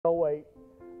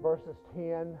verses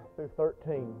 10 through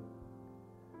 13.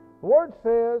 The Word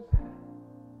says,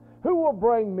 "Who will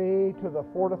bring me to the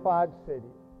fortified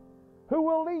city? Who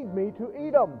will lead me to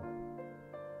Edom?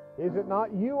 Is it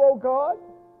not you, O God?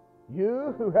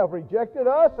 You who have rejected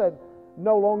us and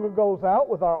no longer goes out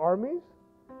with our armies?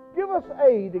 Give us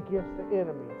aid against the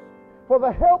enemies, for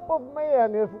the help of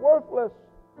man is worthless.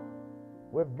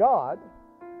 With God,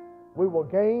 we will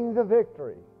gain the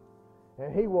victory,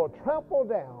 and He will trample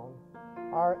down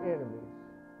our enemies."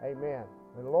 Amen.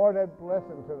 And the Lord add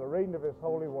blessing to the reading of His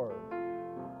holy word.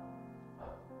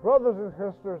 Brothers and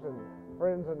sisters and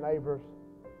friends and neighbors,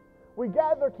 we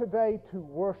gather today to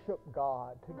worship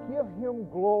God, to give Him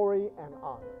glory and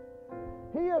honor.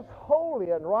 He is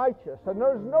holy and righteous, and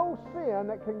there's no sin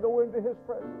that can go into His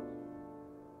presence.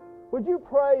 Would you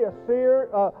pray a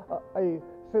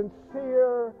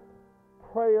sincere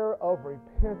prayer of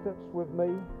repentance with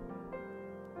me?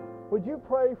 Would you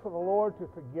pray for the Lord to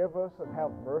forgive us and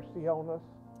have mercy on us?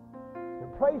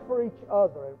 And pray for each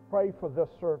other and pray for this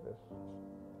service.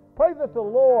 Pray that the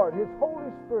Lord, His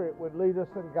Holy Spirit, would lead us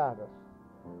and guide us.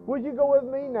 Would you go with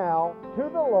me now to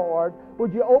the Lord?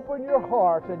 Would you open your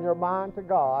heart and your mind to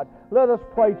God? Let us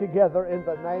pray together in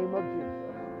the name of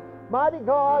Jesus. Mighty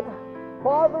God,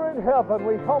 Father in heaven,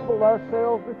 we humble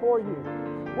ourselves before you.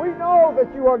 We know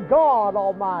that you are God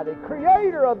Almighty,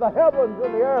 Creator of the heavens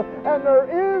and the earth, and there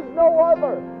is no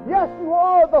other. Yes, you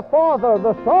are the Father,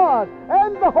 the Son,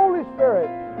 and the Holy Spirit.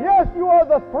 Yes, you are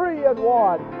the three in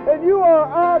one, and you are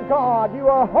our God. You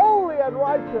are holy and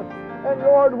righteous, and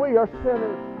Lord, we are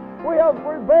sinners. We have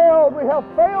rebelled. We have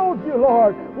failed you,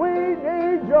 Lord. We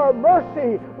need your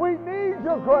mercy. We need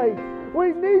your grace.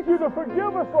 We need you to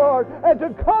forgive us, Lord, and to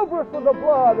cover us with the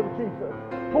blood of Jesus.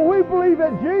 For we believe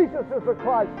that Jesus is the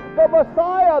Christ, the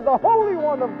Messiah, the Holy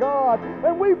One of God,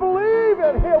 and we believe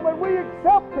in Him and we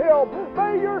accept Him.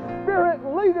 May your Spirit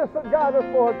lead us and guide us,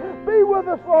 Lord. Be with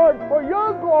us, Lord, for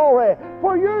your glory,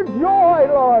 for your joy,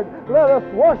 Lord. Let us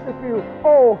worship you.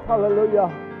 Oh, hallelujah.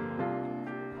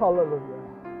 Hallelujah.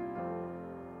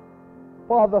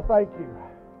 Father, thank you.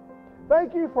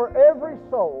 Thank you for every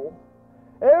soul,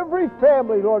 every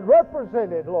family, Lord,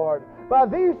 represented, Lord, by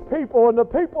these people and the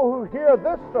people who hear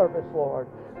this service, Lord.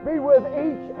 Be with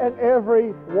each and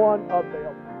every one of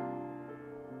them.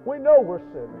 We know we're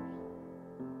sinners.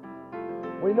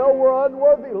 We know we're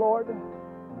unworthy, Lord.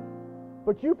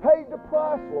 But you paid the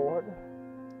price, Lord.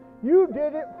 You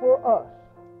did it for us.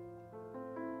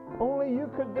 Only you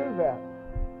could do that.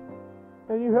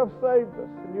 And you have saved us,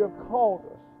 and you have called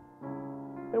us.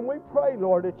 And we pray,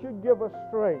 Lord, that you'd give us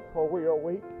strength for we are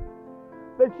weak.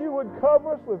 That you would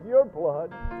cover us with your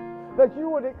blood. That you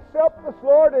would accept us,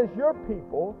 Lord, as your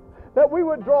people. That we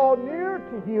would draw near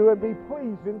to you and be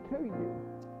pleasing to you.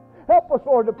 Help us,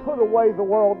 Lord, to put away the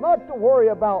world. Not to worry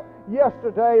about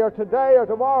yesterday or today or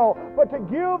tomorrow, but to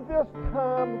give this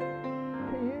time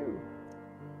to you.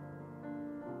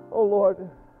 Oh, Lord,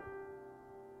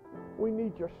 we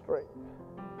need your strength,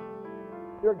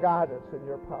 your guidance, and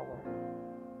your power.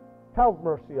 Have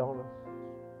mercy on us.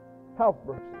 Have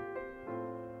mercy.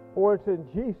 For it's in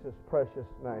Jesus' precious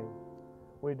name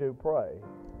we do pray.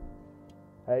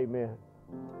 Amen.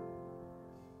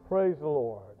 Praise the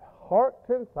Lord. Hark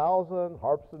 10,000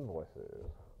 harps and voices.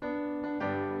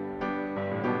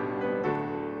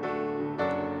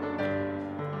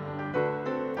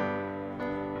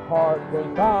 Hark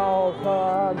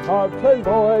 10,000 harps and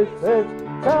voices.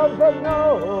 Sounds a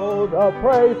note of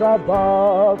praise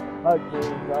above.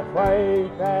 Jesus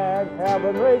reigns and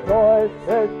heaven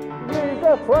rejoices.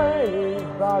 Jesus reigns,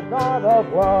 the God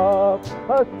of love.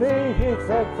 See, He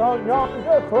sits on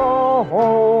yonder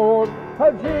throne.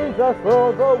 Jesus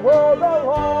rules the world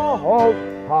alone.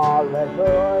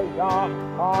 Hallelujah,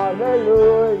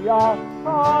 hallelujah,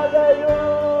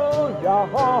 hallelujah,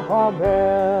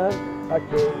 amen. A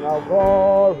King of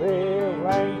glory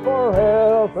reigns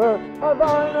forever,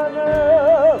 thine an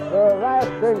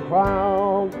everlasting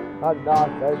crown.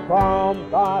 Nothing from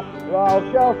thy love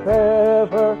shall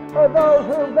sever those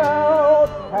whom thou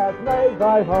hast made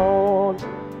thy own.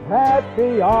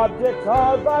 Happy objects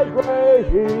of thy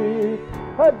grace,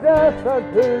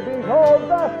 destined to behold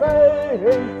thy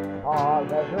face.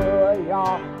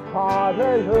 Hallelujah,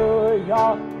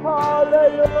 hallelujah,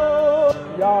 hallelujah,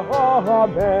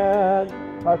 amen.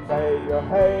 A Savior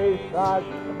hasten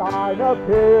thine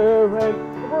appearing,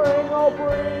 bring, oh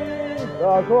bring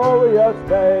the glorious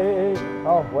day,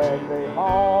 when the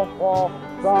awful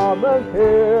summons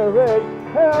hearing,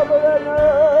 heaven and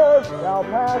earth shall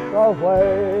pass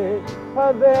away,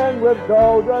 and then with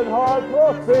golden hearts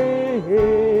we'll sing,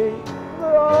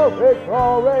 glory,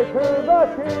 glory to the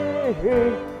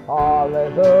King.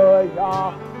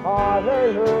 Hallelujah,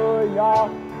 Hallelujah,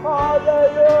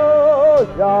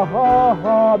 hallelujah,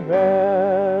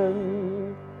 amen.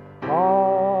 Amen.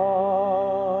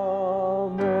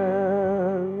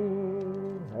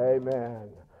 Amen.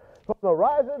 From the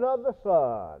rising of the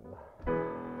sun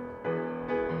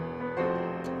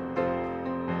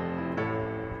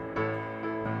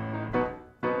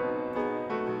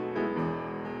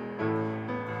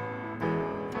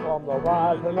from the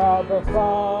rising of the sun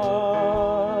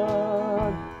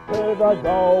to the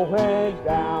going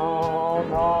down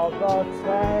of the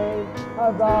same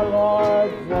of the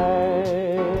Lord's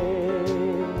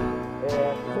name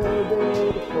is to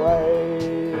be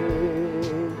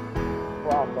praised.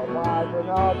 From the rising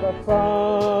of the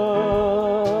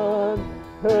sun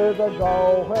to the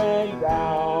going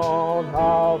down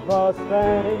of the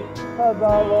same of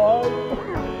the Lord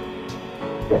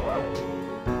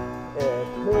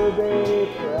to be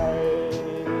praised.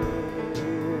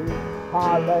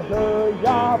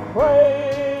 Hallelujah,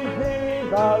 praise ye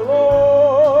the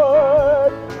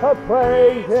Lord.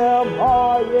 Praise Him,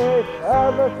 all ye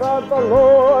servants of the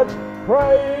Lord.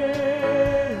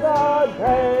 Praise the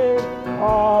name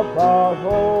of the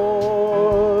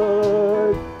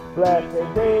Lord. Blessed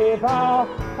be the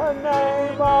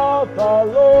name of the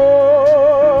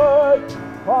Lord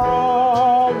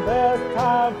from this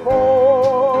time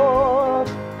forth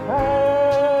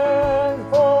and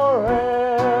forevermore.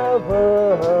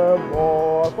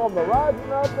 From the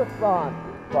rising of the sun,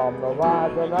 from the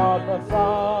rising of the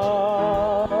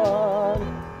sun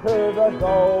to the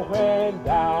going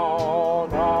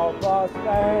down of the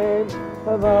same,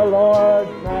 to the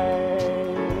Lord's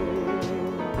name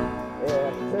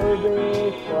is to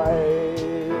be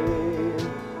praised.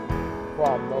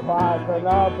 From the rising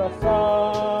of the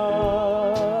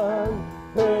sun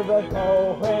to the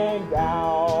going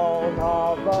down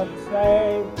of the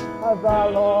same of the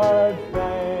Lord's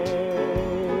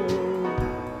name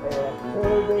is to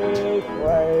be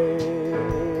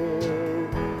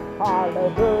praised.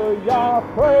 Hallelujah,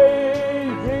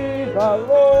 praise ye the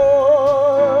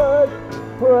Lord.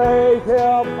 Praise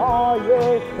Him, all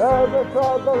ye servants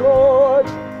of the Lord.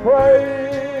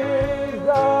 Praise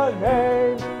the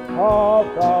name of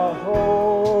the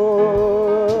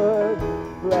Lord.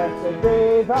 Blessed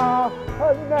be the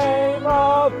name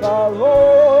of the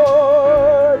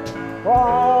Lord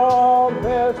from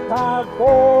this time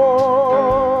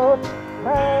forth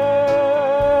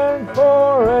and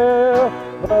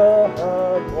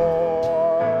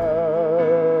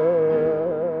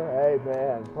forevermore.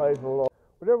 Amen. Praise the Lord.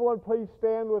 Would everyone please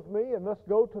stand with me and let's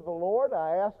go to the Lord.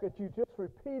 I ask that you just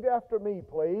repeat after me,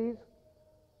 please.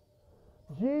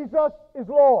 Jesus is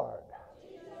Lord.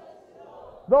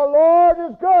 The Lord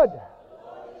is good.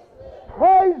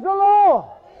 Praise the Lord.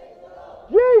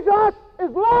 Jesus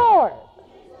is Lord.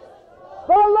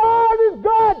 The Lord is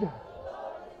good.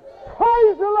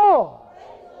 Praise the Lord.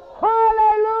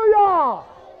 Hallelujah.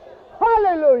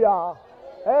 Hallelujah.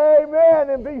 Amen.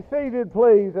 And be seated,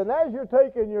 please. And as you're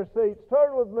taking your seats,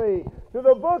 turn with me to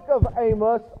the book of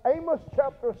Amos, Amos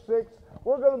chapter 6.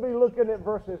 We're going to be looking at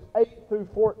verses 8 through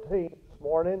 14 this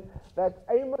morning. That's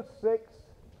Amos 6,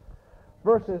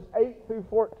 verses 8 through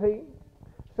 14.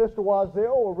 Sister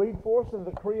Wazelle will read for us in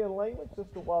the Korean language.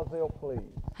 Sister Wazelle, please.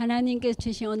 하나님께서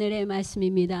주신 오늘의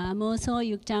말씀입니다. 아모스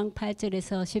 6장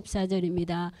 8절에서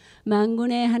 14절입니다.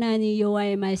 만군의 하나님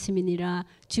여호와의 말씀이니라.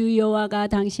 주 여호와가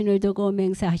당신을 두고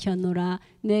맹세하셨노라.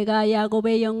 내가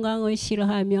야곱의 영광을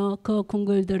싫어하며 그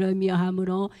궁궐들을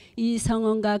미워하므로 이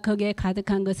성원과 거기에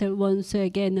가득한 것을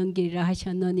원수에게 넘기리라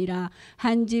하셨느니라.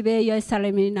 한 집에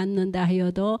 10사람이 낳는다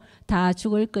하여도 다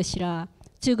죽을 것이라.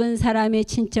 죽은 사람의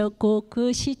친척 곧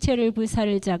그 시체를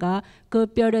불사를 자가 그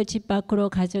뼈를 집 밖으로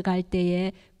가져갈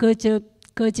때에 그 집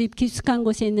깊숙한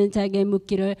곳에 있는 자에게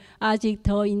묻기를 아직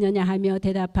더 있느냐 하며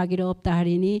대답하기를 없다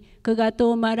하리니 그가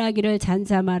또 말하기를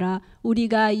잠잠하라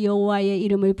우리가 여호와의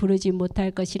이름을 부르지 못할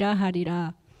것이라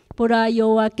하리라. 보라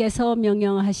여호와께서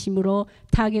명령하심으로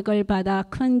타격을 받아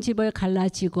큰 집을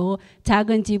갈라지고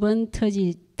작은 집은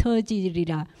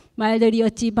터지리라. 말들이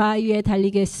어찌 바위에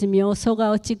달리겠으며 소가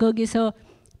어찌 거기서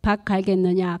밭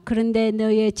갈겠느냐. 그런데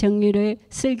너의 정의를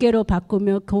쓸개로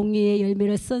바꾸며 공의의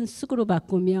열매를 쓴 쑥으로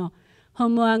바꾸며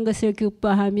허무한 것을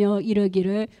기뻐하며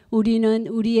이르기를 우리는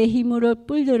우리의 힘으로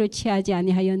뿔들을 취하지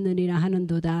아니하였느니라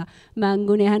하는도다.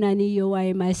 만군의 하나님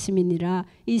여호와의 말씀이니라.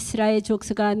 이스라엘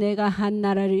족속아 내가 한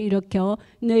나라를 일으켜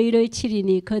너희를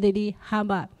치리니 그들이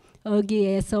하맛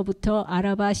어기에서부터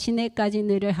아라바 시내까지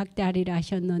너희를 학대하리라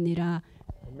하셨느니라.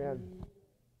 Amen.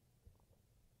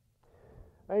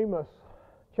 Amos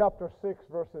chapter 6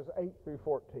 verses 8 through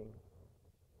 14.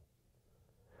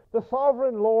 The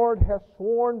sovereign Lord has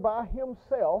sworn by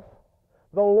himself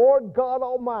The Lord God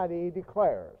Almighty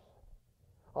declares,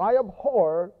 I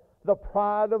abhor the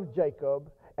pride of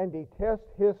Jacob and detest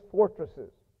his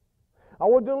fortresses. I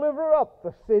will deliver up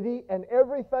the city and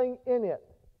everything in it.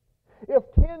 If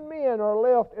 10 men are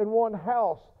left in one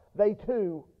house, they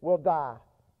too will die.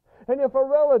 And if a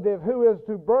relative who is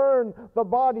to burn the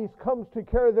bodies comes to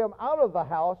carry them out of the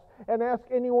house and asks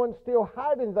anyone still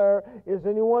hiding there, is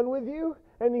anyone with you?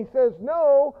 And he says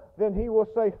no, then he will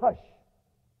say, hush.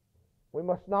 We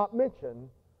must not mention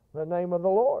the name of the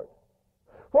Lord.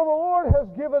 For the Lord has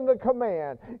given the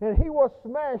command, and he will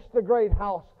smash the great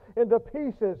house into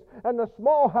pieces and the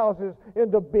small houses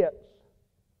into bits.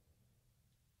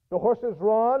 The horses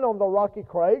run on the rocky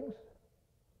crags.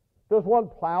 Does one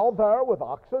plow there with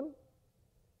oxen?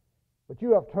 But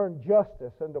you have turned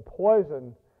justice into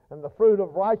poison and the fruit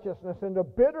of righteousness into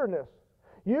bitterness.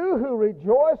 You who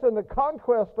rejoice in the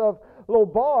conquest of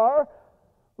Lodebar,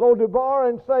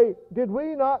 and say, did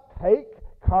we not take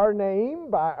Carnaim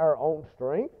by our own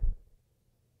strength?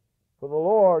 For the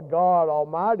Lord God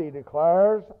Almighty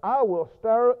declares, I will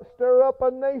stir up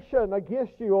a nation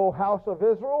against you, O house of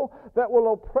Israel, that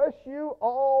will oppress you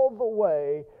all the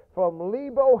way from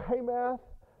Lebo-Hamath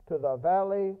to the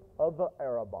valley of the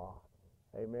Arabah.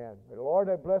 Amen. May the Lord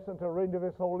have blessing to read of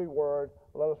his holy word.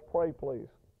 Let us pray, please.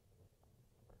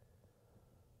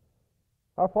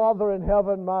 Our Father in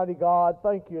heaven, mighty God,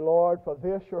 thank you, Lord, for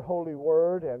this, your holy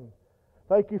word, and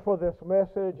thank you for this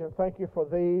message, and thank you for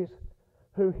these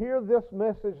who hear this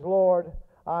message, Lord.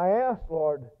 I ask,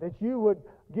 Lord, that you would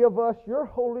give us your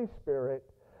Holy Spirit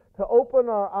to open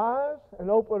our eyes and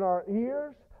open our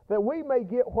ears, that we may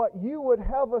get what you would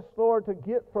have us, Lord, to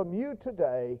get from you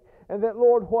today, and that,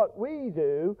 Lord, what we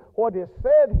do, what is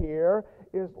said here,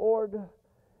 is, Lord,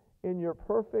 in your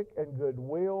perfect and good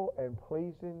will and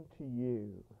pleasing to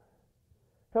you.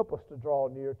 Help us to draw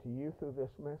near to you through this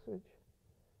message.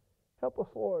 Help us,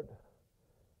 Lord,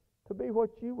 to be what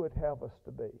you would have us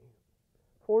to be.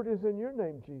 For it is in your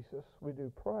name, Jesus, we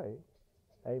do pray.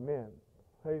 Amen.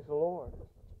 Praise the Lord.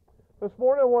 This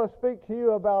morning I want to speak to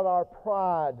you about our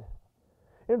pride.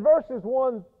 In verses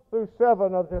 1 through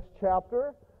 7 of this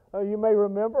chapter, you may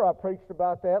remember I preached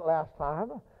about that last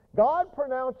time. God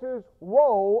pronounces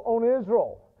woe on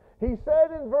Israel. He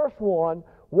said in verse 1,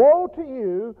 woe to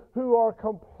you who are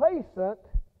complacent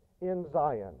in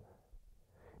Zion.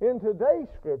 In today's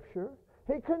scripture,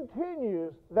 he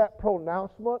continues that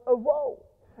pronouncement of woe.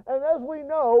 And as we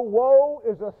know, woe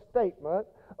is a statement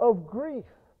of grief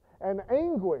and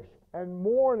anguish and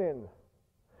mourning.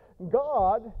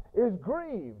 God is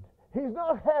grieved. He's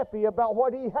not happy about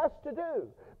what he has to do,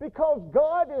 because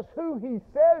God is who he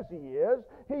says he is.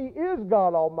 He is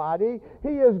God Almighty.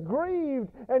 He is grieved,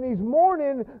 and he's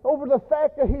mourning over the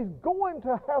fact that he's going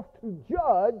to have to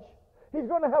judge. He's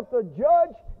going to have to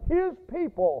judge his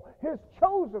people, his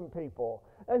chosen people.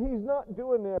 And he's not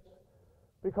doing this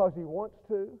because he wants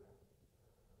to,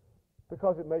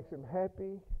 because it makes him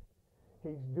happy.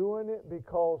 He's doing it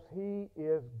because he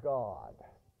is God.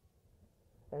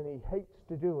 And he hates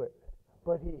to do it,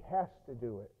 but he has to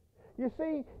do it. You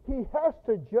see, he has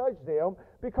to judge them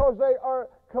because they are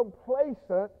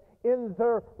complacent in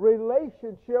their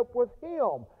relationship with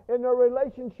him, in their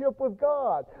relationship with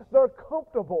God. They're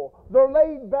comfortable. They're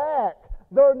laid back.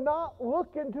 They're not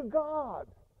looking to God.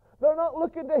 They're not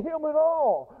looking to him at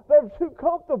all. They're too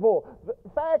comfortable.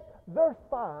 In fact, they're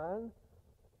fine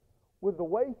with the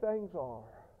way things are.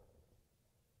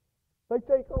 They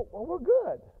think, oh, well, we're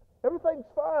good. Everything's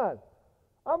fine.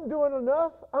 I'm doing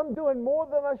enough. I'm doing more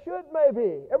than I should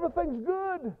maybe. Everything's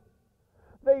good.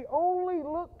 They only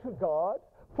look to God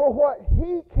for what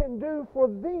he can do for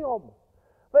them.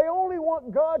 They only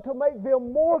want God to make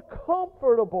them more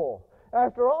comfortable.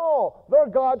 After all, they're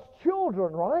God's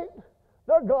children, right?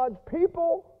 They're God's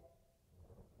people.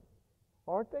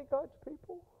 Aren't they God's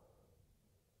people?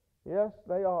 Yes,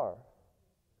 they are.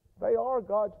 They are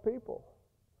God's people.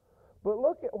 But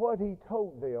look at what he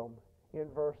told them in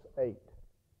verse 8.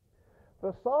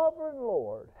 The sovereign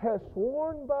Lord has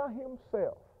sworn by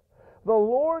himself. The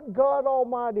Lord God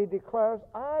Almighty declares,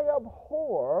 I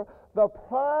abhor the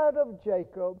pride of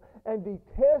Jacob and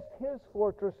detest his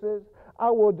fortresses. I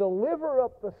will deliver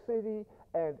up the city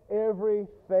and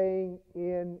everything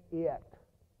in it.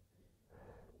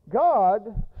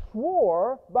 God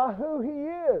swore by who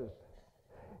he is.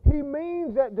 He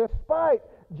means that despite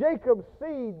Jacob's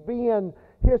seed being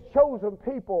his chosen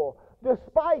people,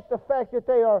 despite the fact that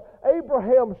they are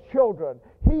Abraham's children,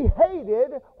 he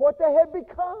hated what they had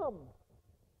become.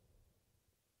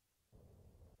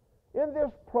 In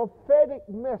this prophetic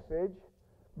message,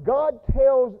 God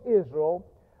tells Israel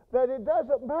that it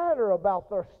doesn't matter about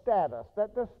their status,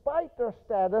 that despite their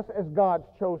status as God's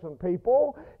chosen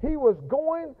people, He was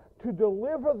going to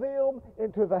deliver them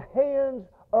into the hands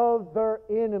of their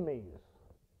enemies.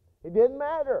 It didn't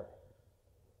matter.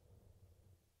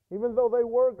 Even though they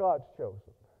were God's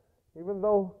chosen, even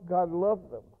though God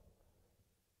loved them,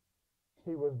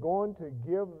 He was going to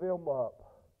give them up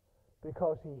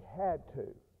because He had to.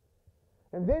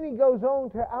 And then He goes on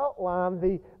to outline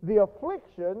the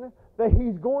affliction that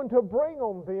He's going to bring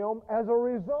on them as a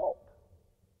result.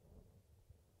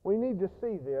 We need to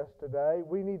see this today.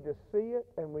 We need to see it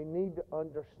and we need to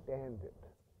understand it.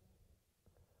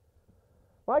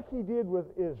 Like He did with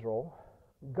Israel,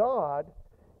 God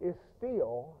is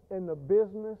still in the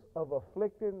business of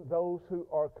afflicting those who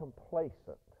are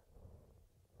complacent.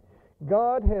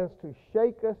 God has to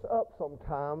shake us up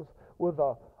sometimes with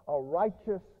a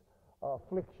righteous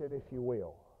affliction, if you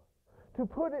will. To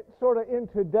put it sort of in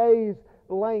today's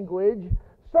language,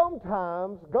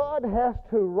 sometimes God has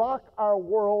to rock our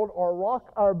world or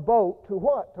rock our boat to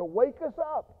what? To wake us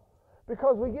up.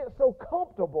 Because we get so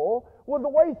comfortable with the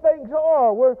way things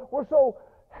are. We're so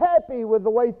happy with the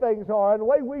way things are and the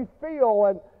way we feel,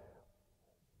 and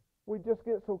we just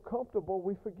get so comfortable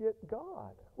we forget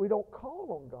God. We don't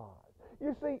call on God.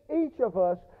 You see, each of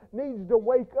us needs to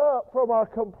wake up from our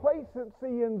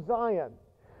complacency in Zion.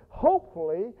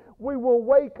 Hopefully, we will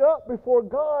wake up before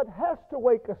God has to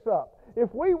wake us up. If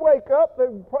we wake up,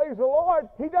 then praise the Lord,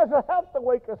 He doesn't have to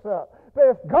wake us up. But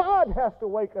if God has to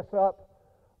wake us up,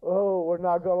 oh, we're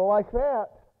not going to like that.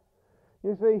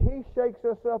 You see, He shakes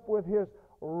us up with His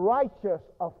righteous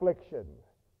affliction.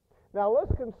 Now,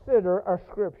 let's consider our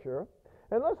scripture,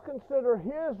 and let's consider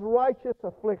His righteous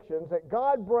afflictions that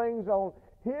God brings on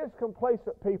His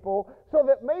complacent people so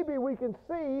that maybe we can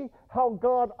see how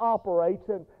God operates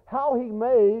and how He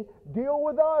may deal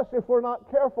with us if we're not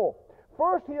careful.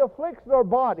 First, He afflicts our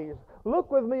bodies.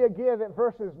 Look with me again at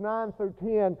verses 9 through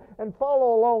 10 and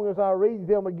follow along as I read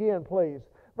them again, please.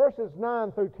 Verses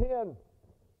 9 through 10.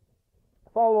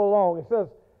 Follow along. It says,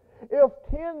 "If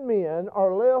 10 men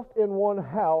are left in one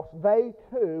house, they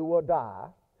too will die.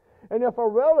 And if a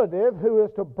relative who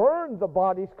is to burn the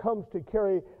bodies comes to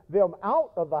carry them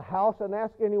out of the house and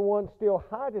ask anyone still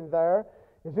hiding there,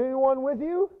 'Is anyone with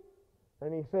you?'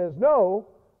 And he says, 'No,'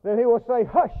 then he will say,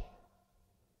 'Hush!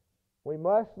 We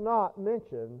must not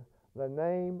mention the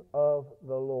name of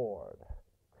the Lord.'"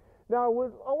 Now,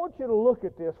 I want you to look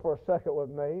at this for a second with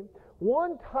me.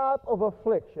 One type of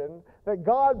affliction that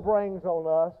God brings on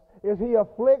us is He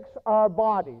afflicts our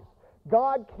bodies.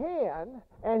 God can,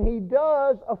 and He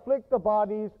does afflict the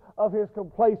bodies of His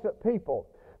complacent people.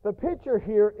 The picture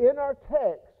here in our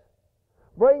text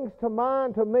brings to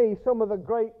mind to me some of the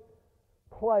great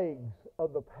plagues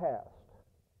of the past,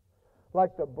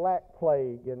 like the Black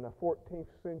Plague in the 14th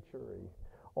century,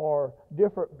 or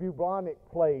different bubonic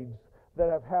plagues that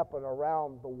have happened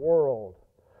around the world.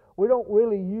 We don't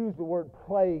really use the word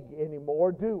plague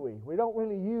anymore, do we? We don't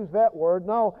really use that word.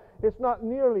 No, it's not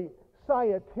nearly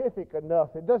scientific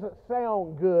enough. It doesn't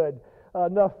sound good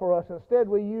enough for us. Instead,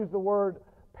 we use the word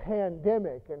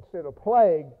pandemic instead of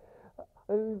plague.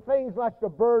 And things like the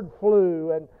bird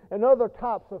flu and other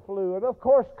types of flu, and of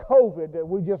course COVID that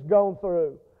we've just gone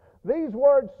through. These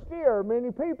words scare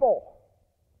many people,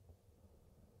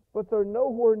 but they're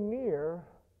nowhere near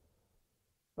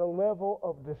the level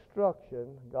of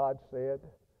destruction, God said,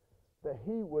 that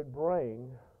He would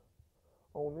bring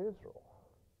on Israel.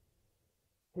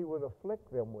 He would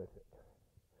afflict them with it.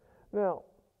 Now,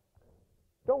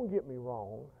 don't get me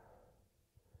wrong.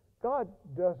 God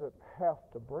doesn't have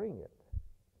to bring it.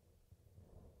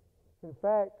 In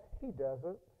fact, He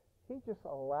doesn't. He just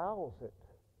allows it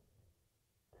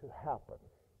to happen.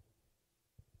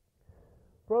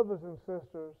 Brothers and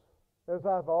sisters, as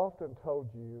I've often told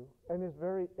you, and is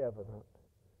very evident,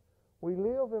 we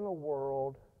live in a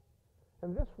world,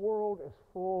 and this world is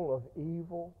full of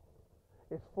evil.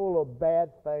 It's full of bad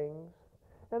things.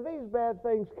 And these bad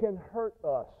things can hurt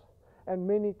us, and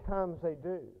many times they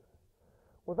do.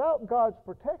 Without God's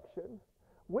protection,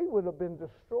 we would have been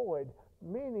destroyed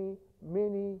many,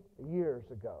 many years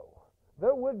ago.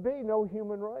 There would be no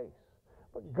human race.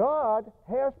 But God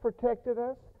has protected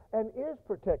us and is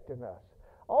protecting us.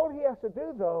 All He has to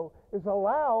do, though, is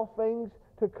allow things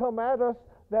to come at us,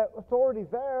 that authority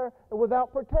there,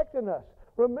 without protecting us.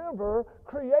 Remember,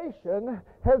 creation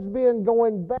has been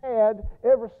going bad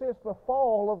ever since the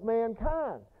fall of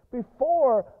mankind.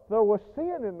 Before there was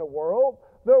sin in the world,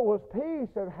 there was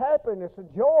peace and happiness and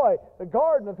joy. The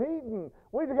Garden of Eden,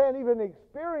 we can't even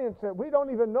experience it. We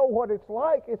don't even know what it's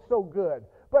like. It's so good.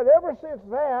 But ever since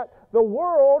that, the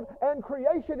world and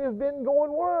creation has been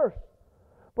going worse.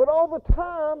 But all the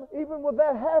time, even with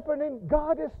that happening,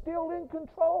 God is still in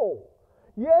control.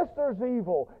 Yes, there's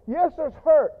evil. Yes, there's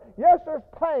hurt. Yes, there's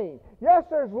pain. Yes,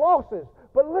 there's losses.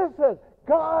 But listen,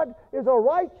 God is a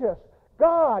righteous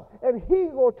God, and He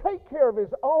will take care of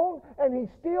His own, and He's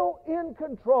still in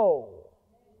control.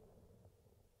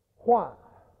 Why?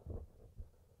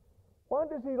 Why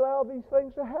does He allow these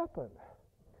things to happen?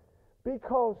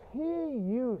 Because He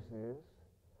uses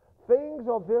things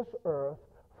of this earth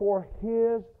for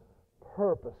His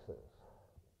purposes.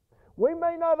 We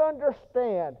may not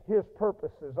understand His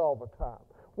purposes all the time.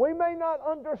 We may not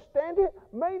understand it,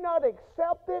 may not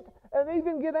accept it, and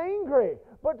even get angry.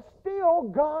 But still,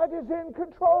 God is in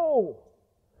control.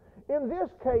 In this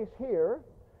case here,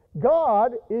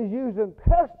 God is using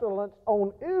pestilence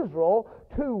on Israel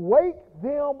to wake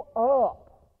them up.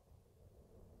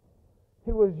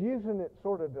 He was using it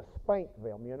sort of to spank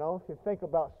them, you know. If you think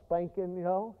about spanking, you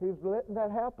know, He was letting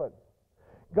that happen.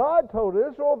 God told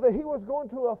Israel that He was going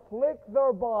to afflict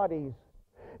their bodies.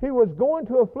 He was going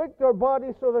to afflict their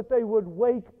bodies so that they would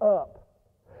wake up.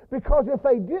 Because if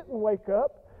they didn't wake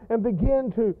up and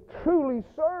begin to truly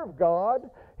serve God,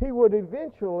 He would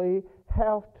eventually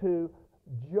have to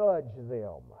judge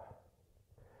them.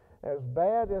 As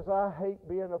bad as I hate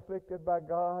being afflicted by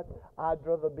God, I'd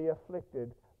rather be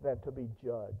afflicted than to be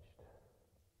judged.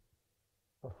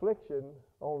 Affliction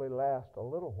only lasts a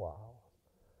little while.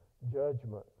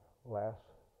 Judgment lasts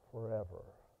forever.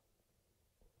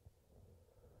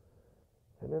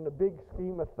 And in the big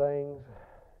scheme of things,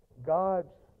 God's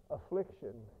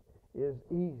affliction is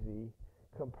easy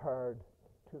compared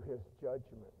to His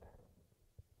judgment.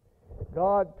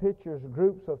 God pictures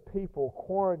groups of people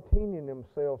quarantining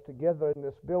themselves together in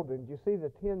this building. You see,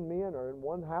 the 10 men are in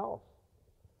one house.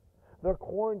 They're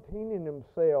quarantining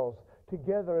themselves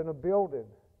together in a building.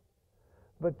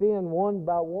 But then one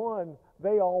by one,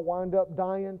 they all wind up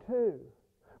dying too.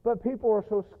 But people are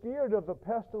so scared of the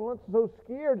pestilence, so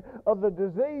scared of the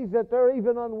disease, that they're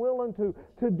even unwilling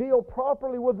to deal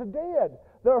properly with the dead.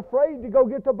 They're afraid to go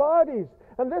get the bodies.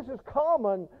 And this is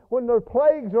common when the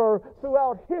plagues are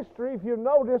throughout history. If you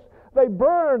notice, they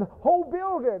burn whole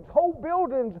buildings. Whole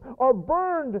buildings are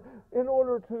burned in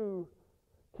order to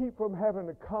keep from having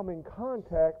to come in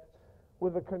contact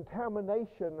with the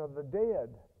contamination of the dead.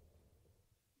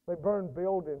 They burn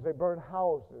buildings. They burn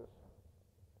houses.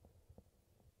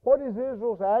 What is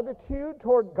Israel's attitude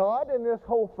toward God in this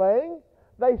whole thing?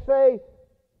 They say,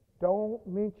 don't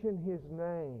mention His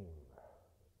name.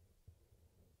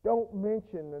 Don't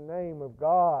mention the name of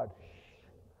God. Shh.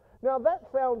 Now that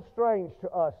sounds strange to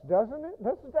us, doesn't it?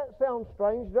 Doesn't that sound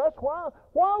strange to us?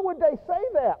 Why would they say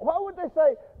that? Why would they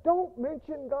say, don't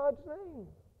mention God's name?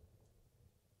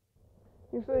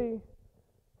 You see,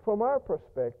 from our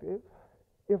perspective,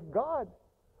 if God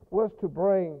was to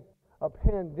bring a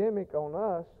pandemic on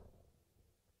us,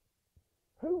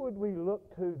 who would we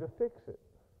look to fix it?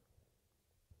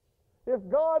 If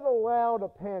God allowed a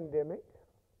pandemic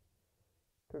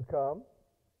to come,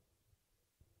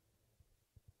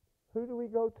 who do we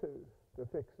go to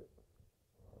fix it?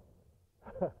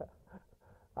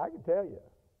 I can tell you.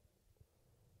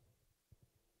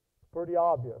 It's pretty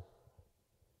obvious.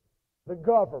 The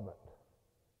government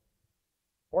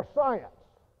or science.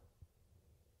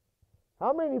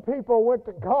 How many people went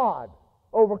to God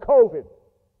over COVID?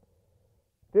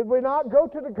 Did we not go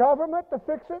to the government to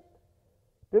fix it?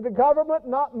 Did the government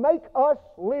not make us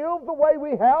live the way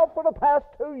we have for the past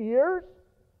 2 years?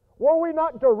 Were we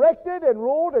not directed and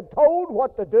ruled and told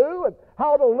what to do and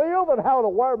how to live and how to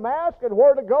wear masks and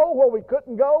where to go where we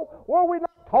couldn't go? Were we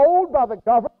not told by the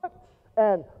government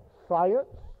and science?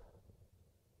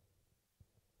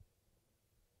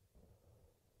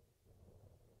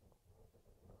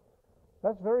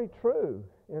 That's very true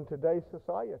in today's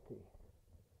society.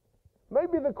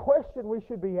 Maybe the question we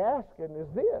should be asking is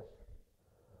this: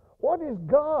 What is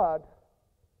God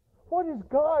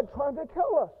trying to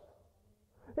tell us?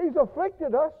 He's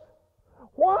afflicted us.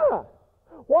 Why?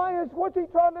 What's He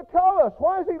trying to tell us?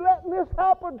 Why is He letting this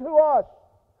happen to us?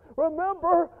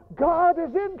 Remember, God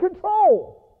is in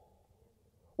control.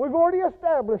 We've already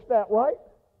established that, right?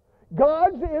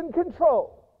 God's in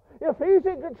control. If He's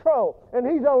in control and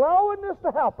He's allowing this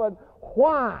to happen,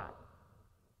 why?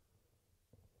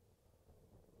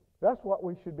 That's what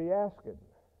we should be asking.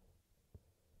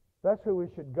 That's who we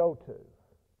should go to.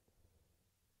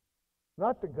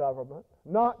 Not the government,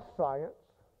 not science.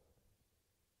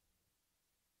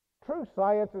 True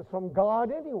science is from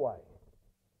God anyway.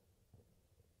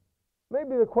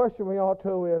 Maybe the question we ought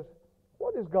to is,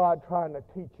 what is God trying to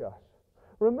teach us?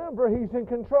 Remember, He's in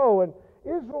control, and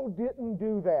Israel didn't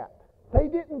do that. They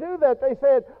didn't do that. They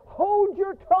said, Hold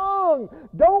your tongue.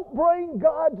 Don't bring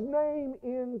God's name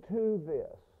into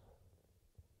this.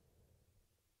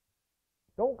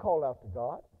 Don't call out to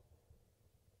God.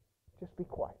 Just be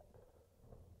quiet.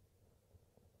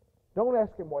 Don't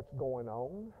ask Him what's going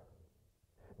on.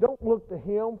 Don't look to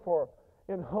Him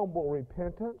in humble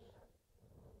repentance.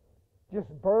 Just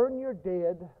burn your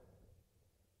dead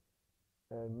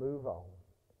and move on.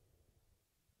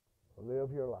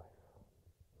 Live your life.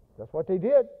 That's what they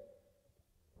did.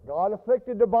 God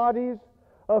afflicted the bodies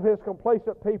of His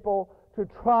complacent people to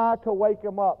try to wake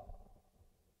them up.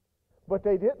 But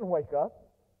they didn't wake up.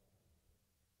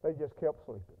 They just kept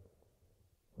sleeping.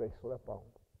 They slept on.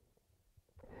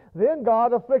 Then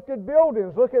God afflicted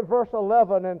buildings. Look at verse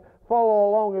 11 and follow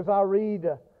along as I read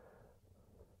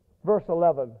verse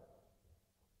 11.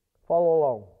 Follow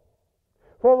along.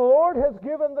 For the Lord has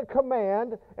given the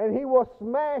command, and He will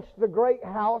smash the great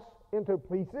house into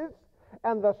pieces,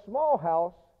 and the small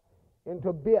house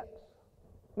into bits.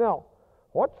 Now,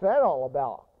 what's that all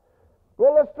about?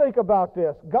 Well, let's think about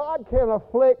this. God can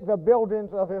afflict the buildings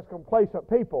of His complacent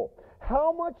people.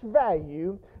 How much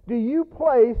value do you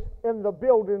place in the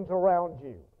buildings around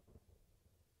you?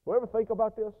 You ever think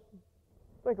about this?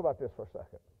 Think about this for a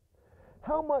second.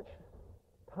 How much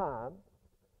time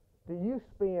do you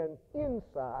spend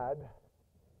inside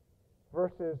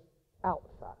versus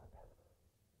outside?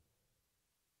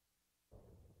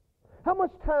 How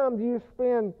much time do you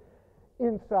spend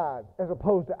inside as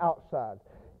opposed to outside?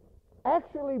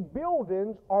 Actually,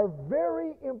 buildings are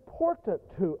very important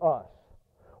to us.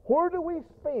 Where do we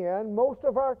spend most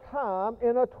of our time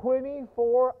in a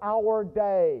 24-hour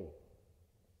day?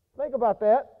 Think about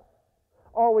that.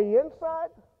 Are we inside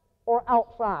or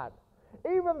outside?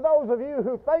 Even those of you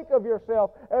who think of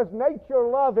yourself as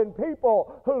nature-loving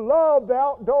people who love the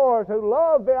outdoors, who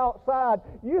love the outside,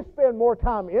 you spend more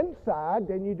time inside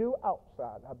than you do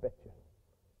outside, I bet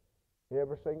you.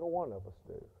 Every single one of us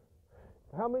do.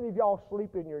 How many of y'all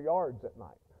sleep in your yards at night?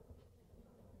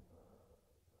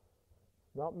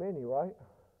 Not many, right?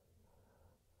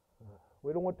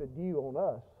 We don't want the dew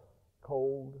on us.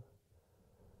 Cold.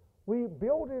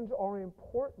 Buildings are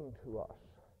important to us.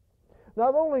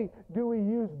 Not only do we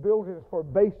use buildings for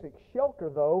basic shelter,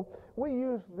 though, we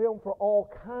use them for all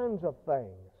kinds of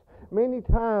things. Many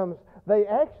times they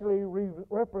actually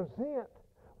represent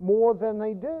more than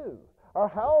they do. Our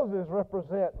houses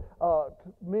represent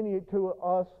many to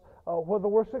us whether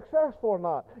we're successful or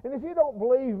not. And if you don't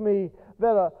believe me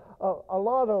that a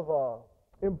lot of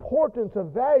importance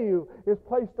of value is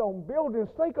placed on buildings,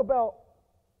 think about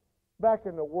back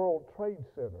in the World Trade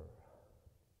Center.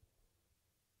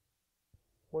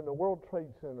 When the World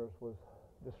Trade Center was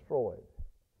destroyed.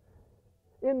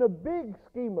 In the big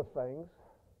scheme of things,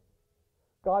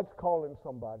 God's calling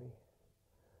somebody.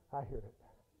 I hear it.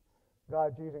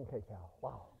 God's using K-Cow.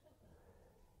 Wow.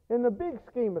 In the big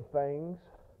scheme of things,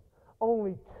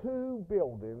 only 2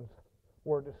 buildings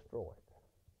were destroyed.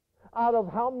 Out of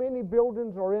how many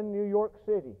buildings are in New York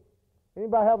City?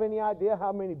 Anybody have any idea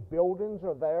how many buildings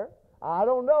are there? I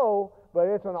don't know, but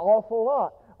it's an awful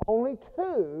lot. Only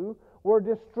 2 were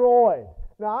destroyed.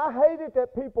 Now, I hate it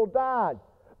that people died,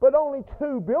 but only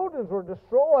 2 buildings were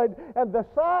destroyed, and the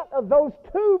sight of those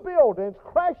 2 buildings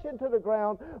crashing to the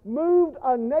ground moved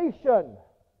a nation,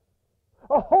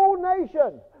 a whole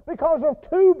nation, because of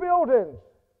 2 buildings.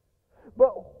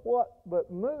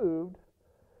 But moved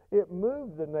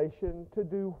the nation to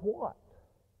do what?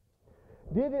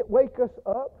 Did it wake us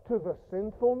up to the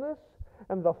sinfulness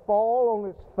and the fall on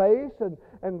its face and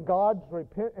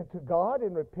to God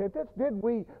in repentance? Did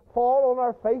we fall on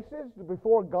our faces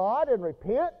before God and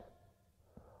repent?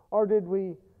 Or did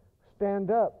we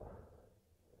stand up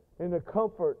in the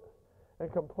comfort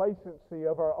and complacency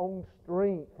of our own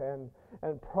strength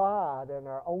and pride and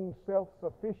our own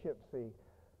self-sufficiency?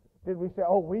 Did we say,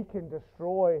 oh, we can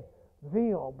destroy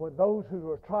them with those who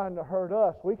are trying to hurt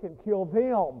us? We can kill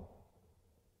them.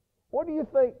 What do you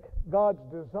think God's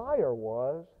desire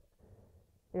was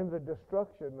in the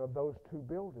destruction of those 2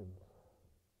 buildings?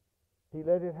 He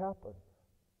let it happen.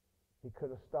 He could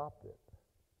have stopped it.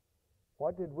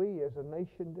 What did we as a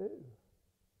nation do?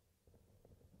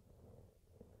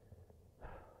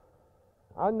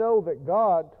 I know that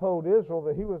God told Israel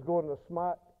that He was going to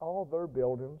smite all their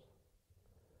buildings,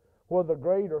 whether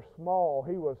great or small.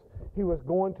 He was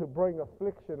going to bring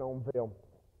affliction on them.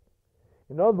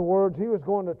 In other words, He was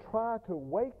going to try to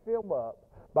wake them up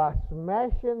by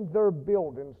smashing their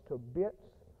buildings to bits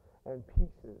and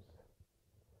pieces.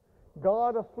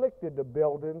 God afflicted the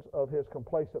buildings of His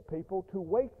complacent people to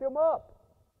wake them up.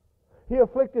 He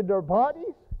afflicted their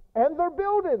bodies and their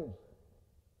buildings.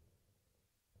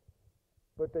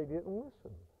 But they didn't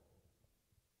listen.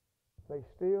 they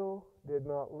still did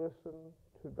not listen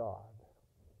to God.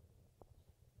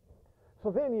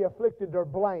 So then he afflicted their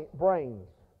brains.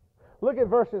 Look at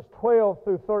verses 12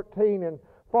 through 13 and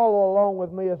follow along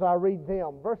with me as I read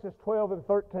them. Verses 12 and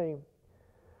 13.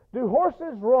 Do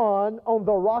horses run on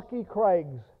the rocky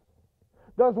crags?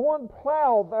 Does one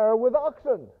plow there with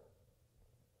oxen?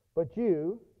 But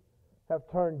you have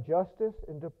turned justice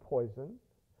into poison,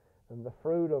 and the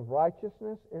fruit of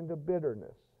righteousness into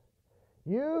bitterness.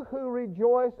 You who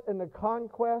rejoice in the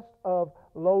conquest of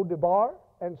Lo-debar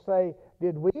and say,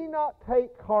 did we not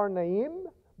take Karnaim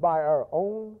by our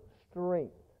own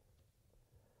strength?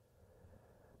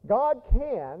 God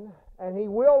can and He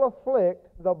will afflict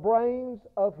the brains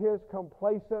of His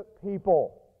complacent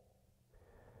people.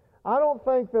 I don't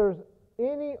think there's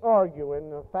any arguing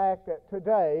the fact that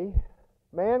today,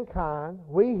 mankind,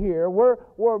 we here,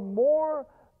 we're more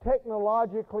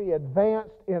technologically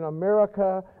advanced in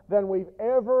America than we've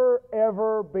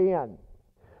ever been.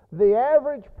 The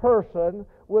average person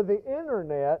with the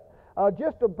internet,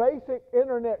 just a basic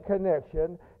internet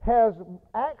connection, has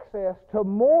access to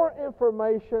more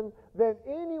information than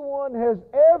anyone has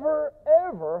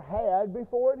ever had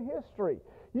before in history.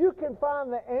 You can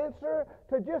find the answer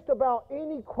to just about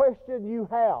any question you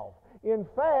have. In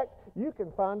fact, you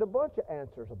can find a bunch of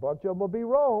answers. A bunch of them will be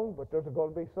wrong, but there's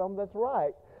going to be some that's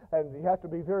right. And you have to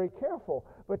be very careful.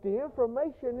 But the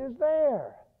information is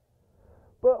there.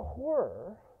 But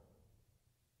where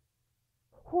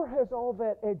has all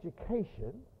that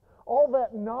education, all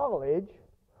that knowledge,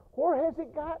 where has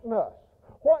it gotten us?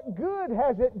 What good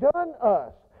has it done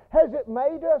us? Has it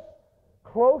made us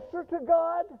closer to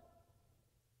God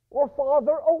or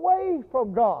farther away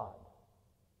from God?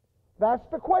 That's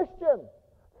the question.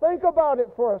 Think about it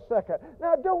for a second.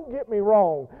 Now, don't get me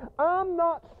wrong. I'm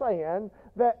not saying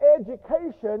that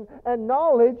education and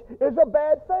knowledge is a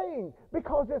bad thing,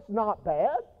 because it's not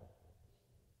bad.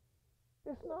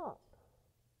 It's not.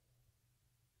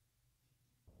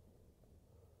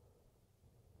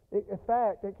 In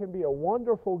fact, it can be a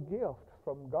wonderful gift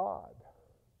from God.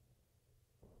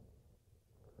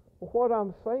 What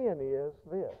I'm saying is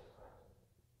this.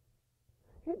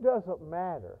 It doesn't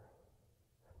matter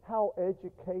how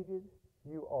educated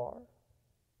you are.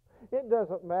 It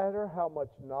doesn't matter how much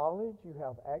knowledge you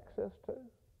have access to.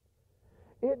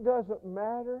 It doesn't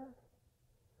matter.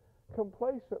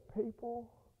 Complacent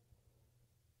people,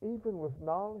 even with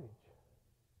knowledge,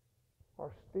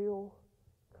 are still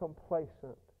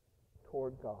complacent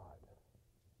toward God.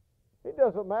 It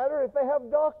doesn't matter if they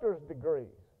have doctor's degrees.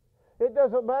 It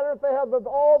doesn't matter if they have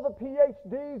all the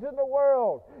PhDs in the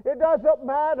world. It doesn't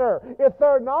matter if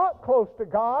they're not close to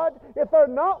God, if they're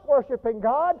not worshiping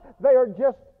God, they are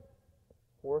just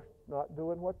not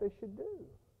doing what they should do.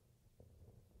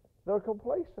 They're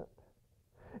complacent.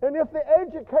 And if the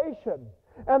education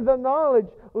and the knowledge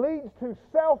leads to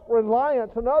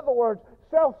self-reliance, in other words,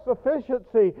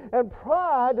 self-sufficiency and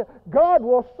pride, God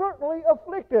will certainly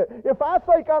afflict it. If I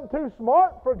think I'm too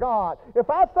smart for God, if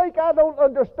I think I don't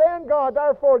understand God,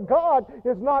 therefore God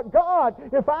is not God,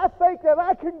 if I think that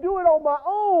I can do it on my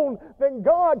own, then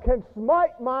God can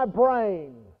smite my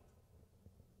brain,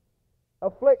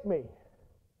 afflict me.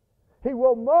 He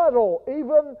will muddle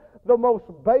even the most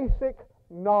basic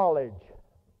knowledge.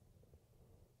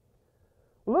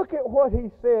 Look at what He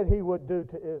said He would do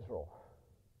to Israel.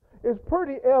 It's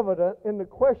pretty evident in the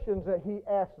questions that He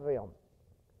asked them.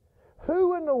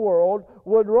 Who in the world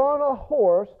would run a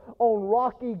horse on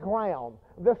rocky ground,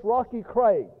 this rocky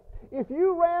crag? If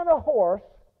you ran a horse,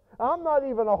 I'm not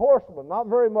even a horseman, not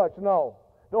very much, no.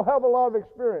 Don't have a lot of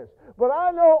experience. But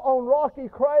I know on rocky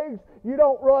crags, you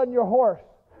don't run your horse.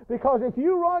 Because if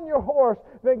you run your horse,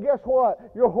 then guess what?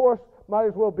 Your horse might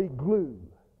as well be glue.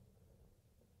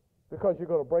 Because you're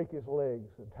going to break his legs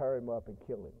and tear him up and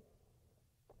kill him.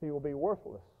 He will be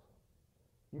worthless.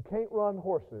 You can't run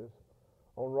horses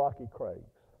on rocky crags.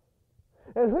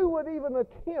 And who would even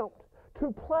attempt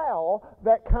to plow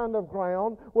that kind of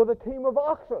ground with a team of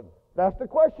oxen? That's the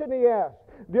question he asked.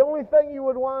 The only thing you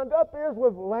would wind up is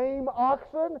with lame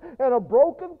oxen and a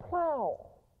broken plow.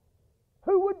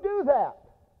 Who would do that?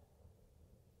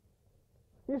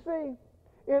 You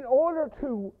see, in order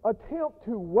to attempt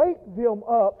to wake them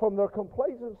up from their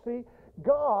complacency,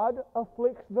 God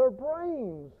afflicts their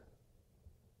brains.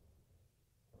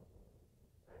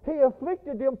 He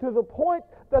afflicted them to the point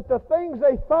that the things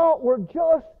they thought were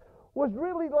just was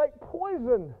really like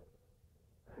poison.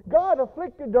 God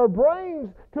afflicted their brains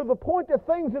to the point that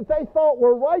things that they thought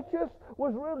were righteous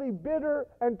was really bitter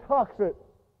and toxic.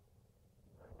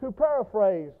 To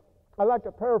paraphrase, I like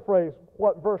to paraphrase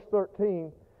what verse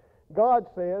 13, God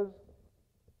says,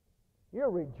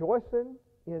 you're rejoicing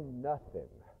in nothing.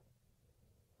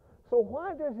 So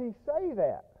why does he say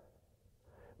that?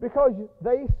 Because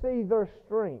they see their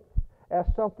strength as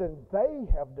something they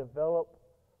have developed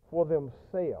for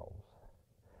themselves.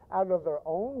 Out of their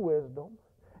own wisdom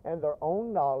and their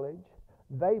own knowledge,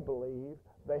 they believe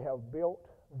they have built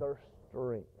their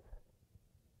strength.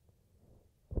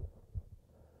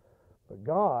 But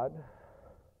God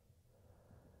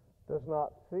does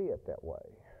not see it that way.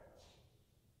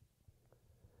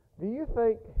 Do you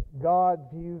think God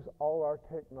views all our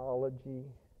technology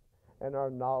and our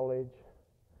knowledge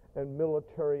and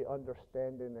military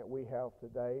understanding that we have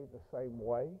today the same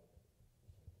way?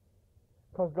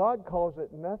 Because God calls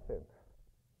it nothing.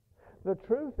 The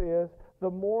truth is, the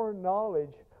more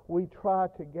knowledge we try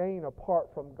to gain apart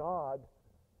from God,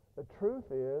 the truth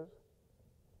is,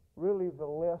 really the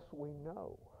less we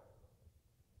know.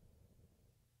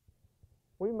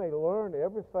 We may learn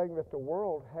everything that the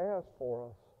world has for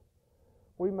us.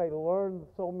 We may learn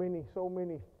so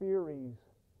many theories.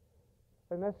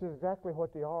 And that's exactly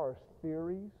what they are, is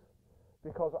theories.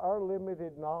 Because our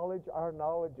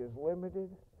knowledge is limited.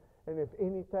 And if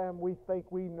any time we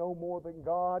think we know more than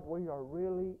God, we are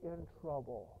really in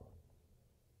trouble.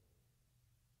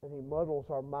 And He muddles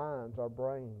our minds, our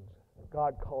brains.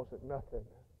 God calls it nothing.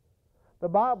 The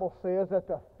Bible says that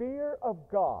the fear of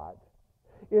God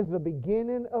is the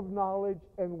beginning of knowledge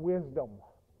and wisdom.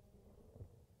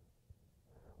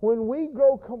 When we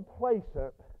grow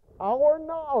complacent, our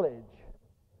knowledge,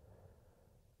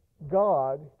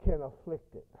 God can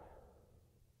afflict it.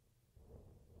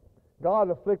 God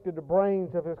afflicted the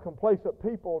brains of His complacent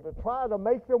people to try to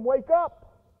make them wake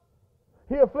up.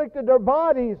 He afflicted their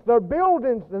bodies, their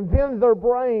buildings, and then their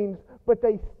brains, but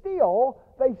they still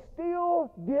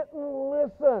didn't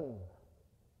listen.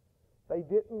 They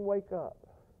didn't wake up.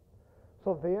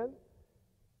 So then,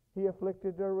 He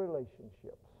afflicted their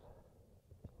relationships.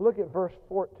 Look at verse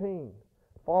 14.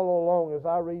 Follow along as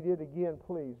I read it again,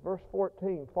 please. Verse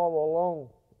 14, follow along.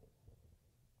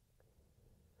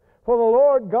 For the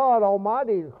Lord God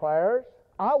Almighty declares,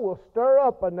 I will stir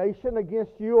up a nation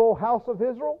against you, O house of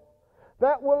Israel,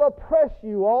 that will oppress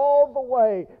you all the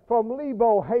way from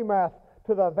Lebo Hamath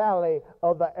to the valley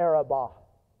of the Arabah.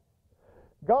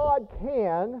 God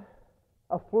can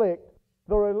afflict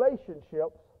the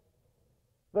relationships,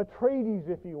 the treaties,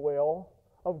 if you will,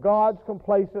 of God's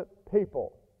complacent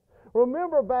people.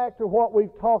 Remember back to what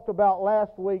we've talked about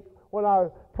last week when I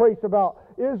preached about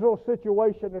Israel's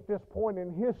situation at this point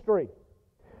in history.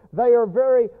 They are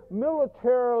very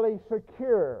militarily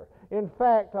secure. In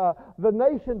fact, the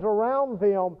nations around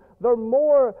them, they're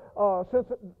more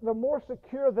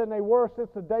secure than they were since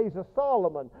the days of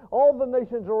Solomon. All the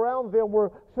nations around them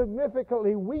were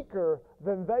significantly weaker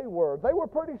than they were. They were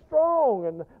pretty strong,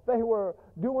 and they were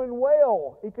doing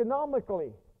well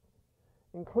economically,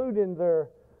 including their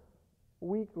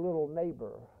weak little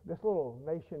neighbor, this little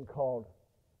nation called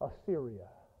Assyria.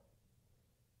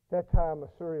 At that time,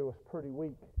 Assyria was pretty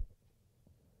weak.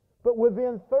 But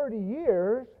within 30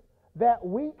 years, that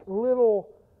weak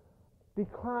little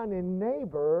declining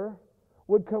neighbor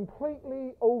would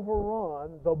completely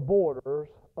overrun the borders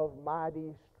of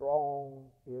mighty, strong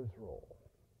Israel.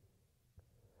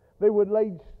 They would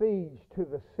lay siege to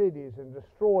the cities and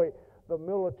destroy the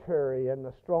military and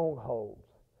the strongholds.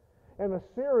 And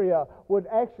Assyria would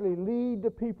actually lead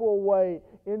the people away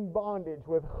in bondage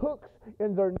with hooks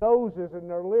in their noses and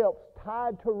their lips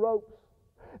tied to ropes.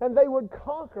 And they would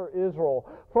conquer Israel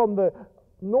from the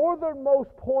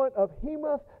northernmost point of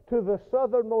Hamath to the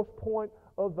southernmost point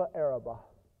of the Arabah.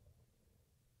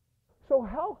 So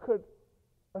how could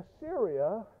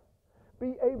Assyria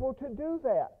be able to do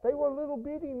that? They were a little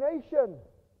bitty nation.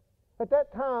 At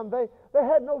that time, they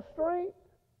had no strength.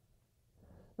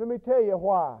 Let me tell you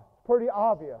why. It's pretty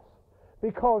obvious.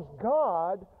 Because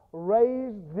God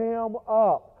raised them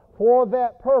up for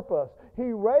that purpose.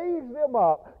 He raised them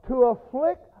up to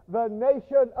afflict the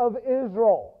nation of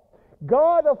Israel.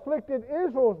 God afflicted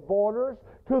Israel's borders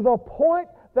to the point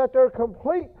that their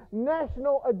complete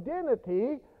national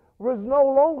identity was no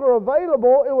longer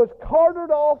available. It was carried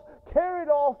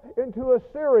off into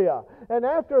Assyria. And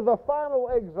after the final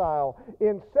exile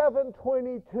in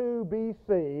 722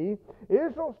 BC,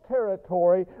 Israel's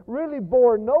territory really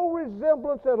bore no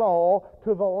resemblance at all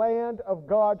to the land of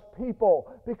God's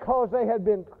people because they had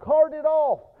been carted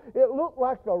off. It looked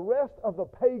like the rest of the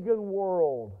pagan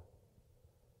world.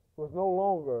 It was no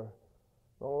longer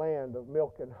the land of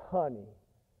milk and honey.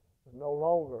 It was no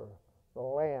longer the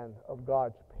land of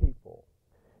God's people.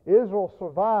 Israel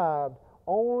survived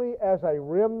only as a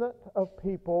remnant of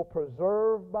people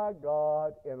preserved by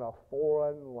God in a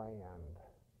foreign land.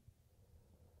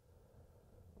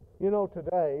 You know,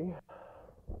 today,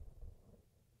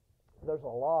 there's a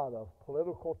lot of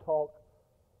political talk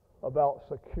about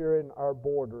securing our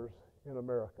borders in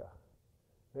America.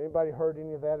 Anybody heard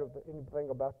anything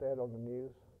about that on the news?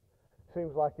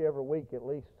 Seems like every week at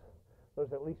least,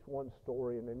 there's at least one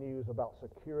story in the news about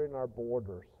securing our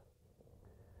borders.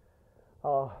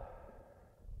 But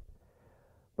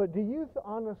do you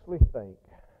honestly think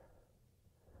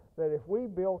that if we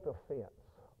built a fence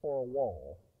or a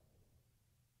wall,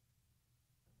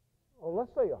 or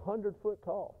let's say 100 foot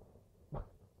tall, do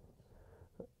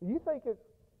you think it's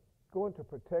going to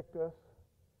protect us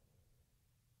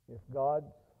if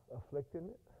God's afflicting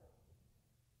it?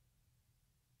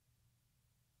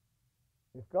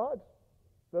 If God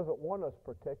doesn't want us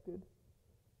protected,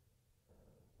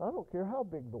 I don't care how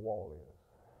big the wall is.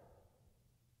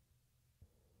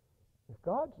 If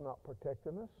God's not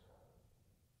protecting us,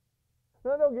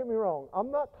 now don't get me wrong,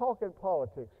 I'm not talking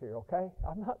politics here, okay?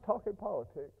 I'm not talking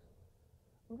politics.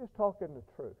 I'm just talking the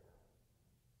truth.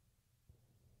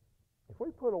 If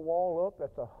we put a wall up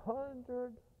that's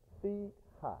 100 feet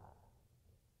high,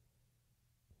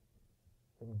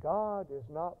 and God is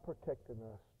not protecting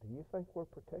us, do you think we're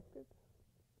protected?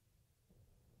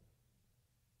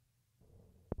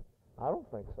 I don't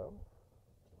think so.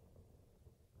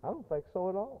 I don't think so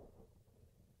at all.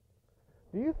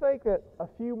 Do you think that a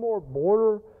few more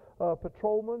border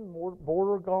patrolmen, more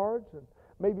border guards, and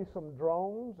maybe some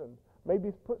drones, and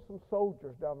maybe put some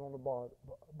soldiers down on the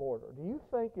border, do you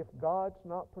think if God's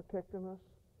not protecting us,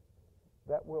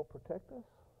 that will protect us?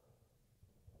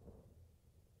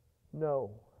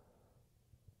 No.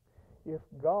 If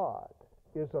God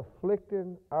is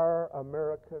afflicting our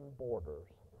American borders,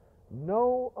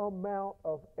 no amount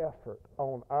of effort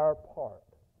on our part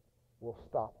will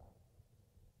stop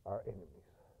our enemies.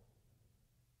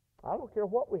 I don't care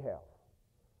what we have.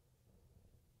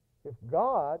 If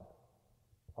God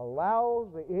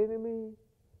allows the enemy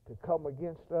to come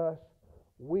against us,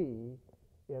 we,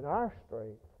 in our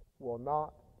strength, will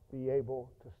not be able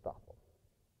to stop them.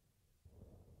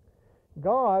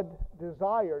 God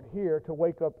desired here to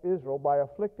wake up Israel by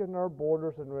afflicting their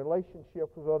borders and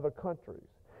relationships with other countries.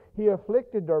 He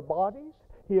afflicted their bodies,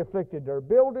 He afflicted their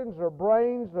buildings, their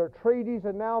brains, their treaties,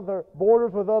 and now their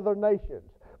borders with other nations.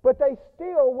 But they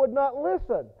still would not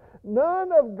listen.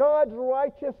 None of God's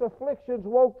righteous afflictions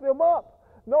woke them up.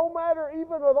 No matter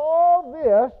even with all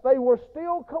this, they were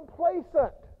still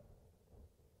complacent.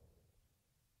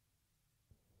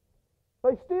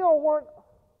 They still weren't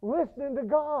listening to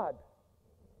God.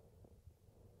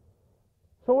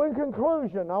 So in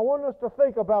conclusion, I want us to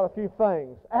think about a few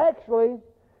things. Actually,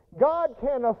 God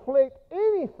can afflict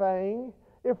anything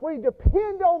if we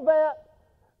depend on that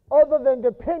other than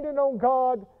depending on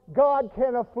God. God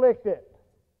can afflict it.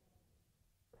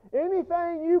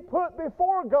 Anything you put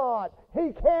before God,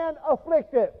 He can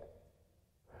afflict it.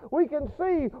 We can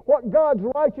see what God's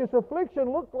righteous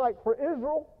affliction looked like for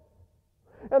Israel,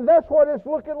 and that's what it's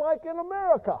looking like in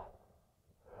America.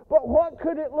 But what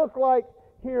could it look like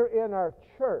here in our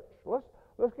church?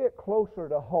 Let's get closer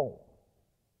to home.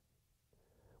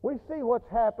 We see what's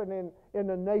happening in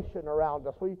the nation around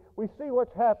us. We see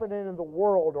what's happening in the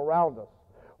world around us.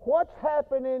 What's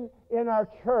happening in our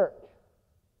church?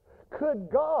 Could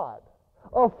God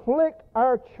afflict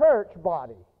our church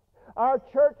body, our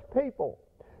church people?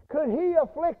 Could He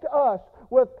afflict us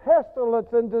with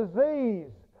pestilence and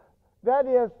disease? That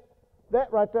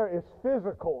right there is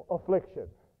physical affliction.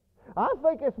 I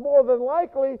think it's more than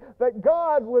likely that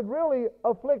God would really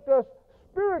afflict us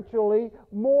spiritually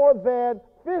more than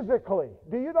physically.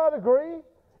 Do you not agree?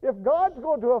 If God's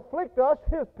going to afflict us,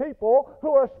 His people,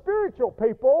 who are spiritual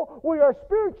people, we are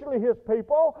spiritually His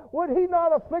people, would He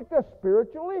not afflict us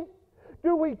spiritually?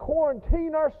 Do we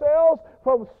quarantine ourselves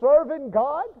from serving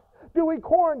God? Do we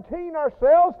quarantine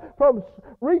ourselves from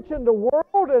reaching the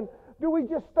world? And do we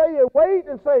just stay and wait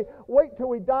and say, wait till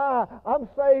we die, I'm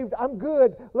saved, I'm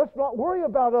good, let's not worry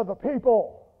about other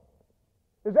people?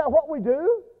 Is that what we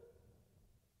do?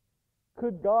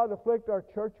 Could God afflict our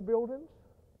church buildings?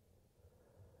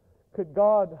 Could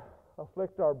God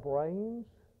afflict our brains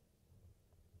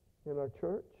in our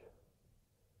church?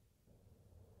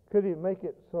 Could He make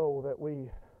it so that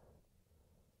we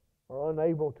are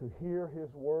unable to hear His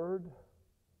Word?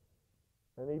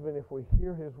 And even if we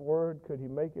hear His Word, could He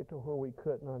make it to where we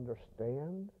couldn't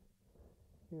understand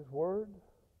His Word?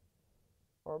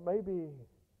 Or maybe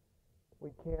we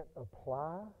can't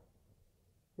apply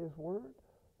His Word?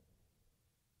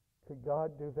 Could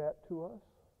God do that to us?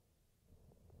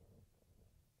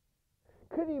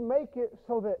 Could He make it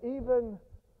so that even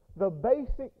the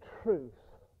basic truths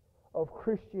of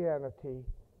Christianity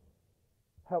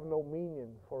have no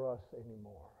meaning for us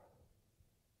anymore.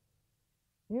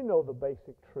 You know the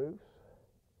basic truths.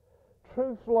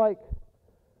 Truths like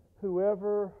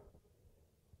whoever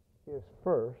is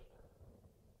first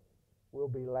will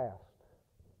be last.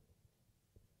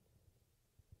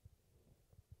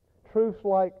 Truths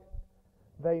like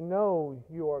they know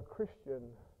you are Christian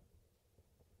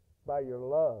by your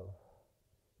love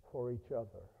for each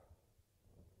other.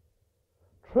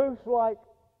 Truths like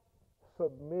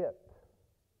submit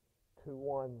to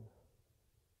one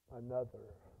another.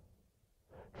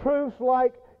 Truths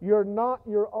like you're not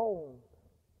your own,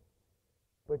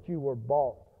 but you were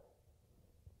bought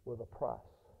with a price.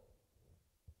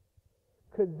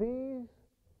 Could these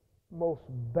most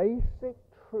basic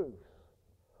truths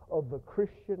of the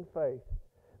Christian faith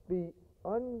be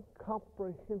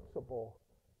incomprehensible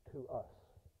to us?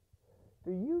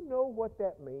 Do you know what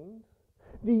that means?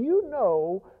 Do you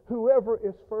know whoever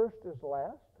is first is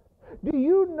last? Do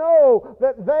you know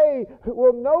that they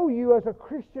will know you as a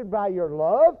Christian by your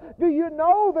love? Do you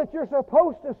know that you're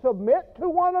supposed to submit to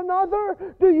one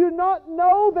another? Do you not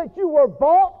know that you were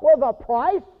bought with a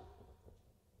price?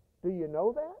 Do you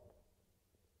know that?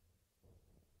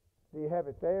 Do you have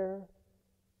it there,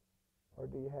 or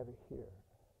do you have it here?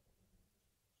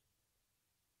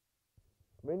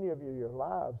 Many of you, your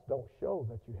lives don't show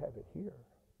that you have it here.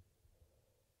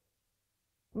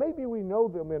 Maybe we know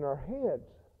them in our heads,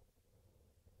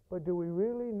 but do we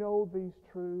really know these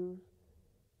truths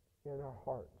in our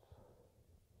hearts?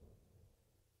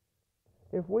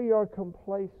 If we are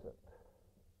complacent,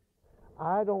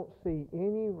 I don't see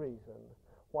any reason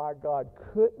why God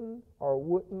couldn't or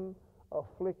wouldn't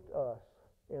afflict us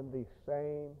in these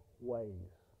same ways.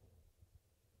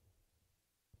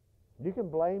 You can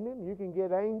blame Him, you can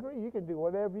get angry, you can do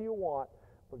whatever you want,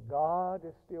 but God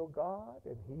is still God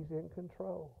and He's in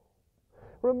control.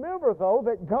 Remember, though,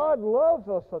 that God loves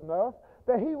us enough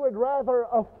that He would rather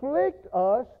afflict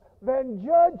us than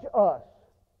judge us.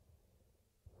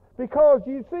 Because,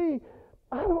 you see,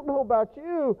 I don't know about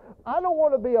you, I don't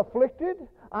want to be afflicted,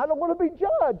 I don't want to be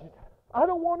judged. I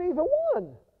don't want either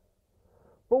one.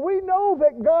 But we know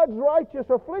that God's righteous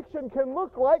affliction can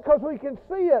look like, because we can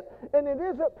see it, and it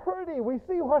isn't pretty. We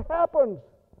see what happens.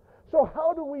 So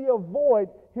how do we avoid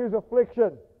His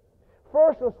affliction?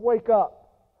 First, let's wake up.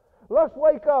 Let's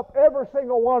wake up, every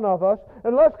single one of us,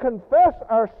 and let's confess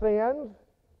our sins,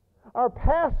 our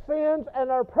past sins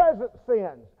and our present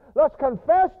sins. Let's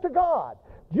confess to God.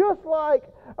 Just like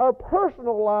our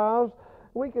personal lives,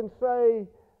 we can say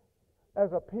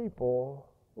as a people,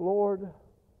 Lord,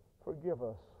 forgive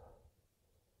us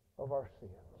of our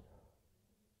sins.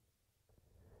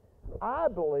 I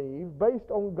believe, based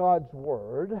on God's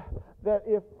Word, that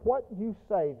if what you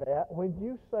say that, when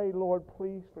you say, Lord,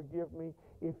 please forgive me,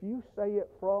 if you say it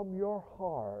from your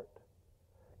heart,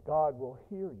 God will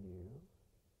hear you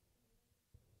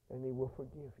and He will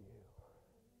forgive you.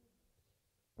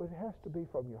 But it has to be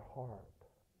from your heart.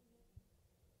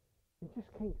 You just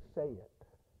can't say it.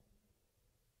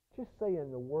 Just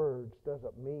saying the words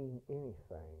doesn't mean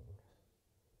anything.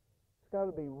 It's got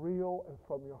to be real and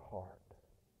from your heart.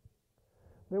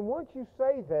 Then once you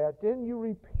say that, then you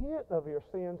repent of your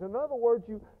sins. In other words,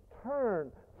 you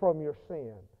turn from your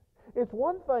sin. It's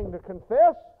one thing to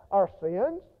confess our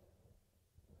sins,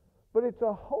 but it's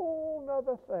a whole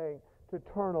other thing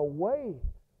to turn away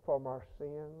from our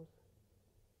sins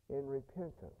in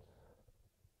repentance.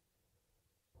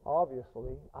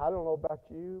 Obviously, I don't know about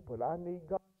you, but I need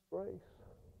God's grace.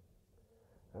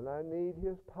 And I need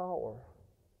His power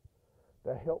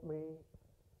to help me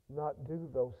not do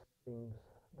those things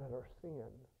that are sin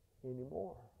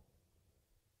anymore.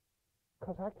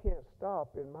 Because I can't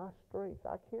stop in my strength.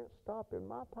 I can't stop in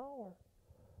my power.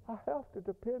 I have to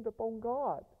depend upon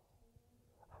God.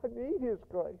 I need His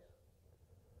grace.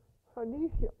 I need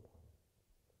Him.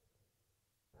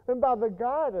 And by the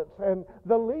guidance and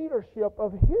the leadership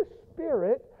of His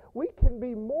Spirit, we can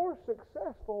be more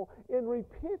successful in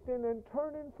repenting and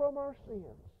turning from our sins.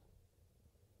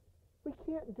 We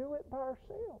can't do it by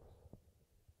ourselves.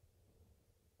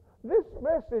 This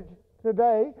message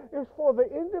today is for the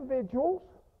individuals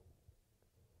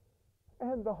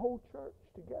and the whole church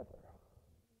together.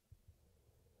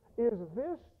 Is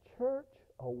this church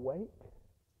awake?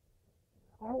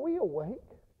 Are we awake?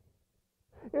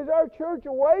 Is our church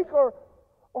awake, or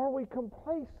are we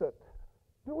complacent?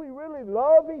 Do we really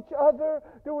love each other?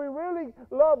 Do we really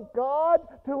love God?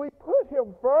 Do we put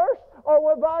Him first?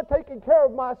 Or am I taking care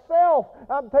of myself?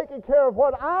 I'm taking care of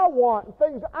what I want and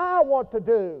things I want to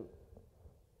do.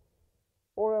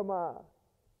 Or am I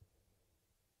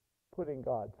putting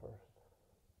God first?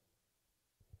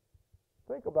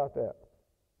 Think about that.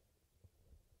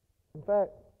 In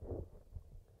fact,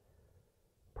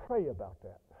 pray about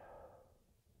that.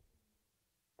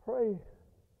 Pray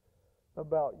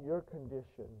about your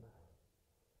condition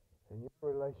and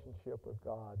your relationship with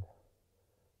God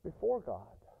before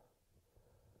God.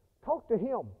 Talk to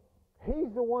Him.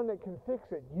 He's the one that can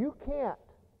fix it. You can't.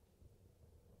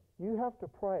 You have to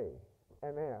pray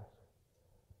and ask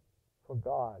for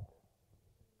God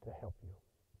to help you.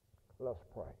 Let's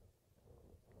pray.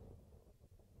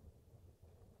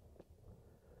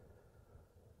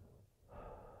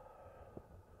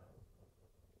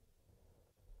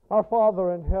 Our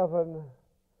Father in heaven,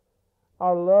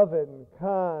 our loving,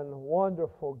 kind,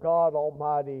 wonderful God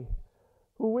Almighty,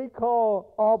 who we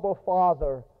call Abba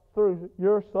Father through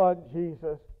your Son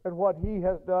Jesus and what He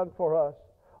has done for us.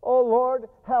 Oh Lord,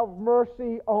 have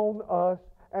mercy on us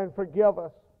and forgive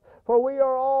us. For we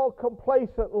are all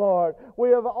complacent, Lord.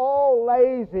 We are all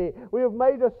lazy. We have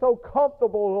made us so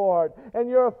comfortable, Lord. And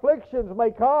your afflictions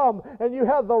may come, and you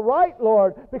have the right,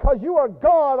 Lord, because you are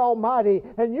God Almighty,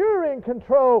 and you're in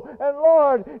control. And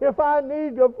Lord, if I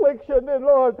need affliction, then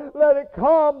Lord, let it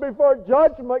come before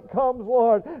judgment comes,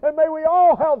 Lord. And may we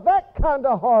all have that kind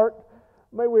of heart.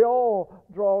 May we all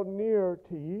draw near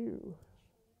to you.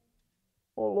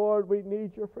 Oh Lord, we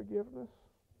need your forgiveness.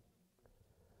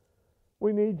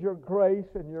 We need your grace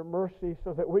and your mercy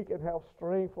so that we can have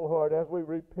strength, Lord, as we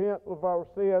repent of our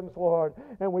sins, Lord,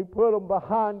 and we put them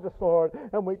behind us, Lord,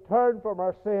 and we turn from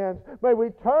our sins. May we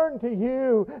turn to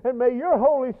you, and may your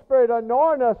Holy Spirit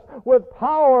anoint us with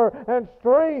power and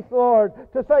strength, Lord,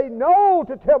 to say no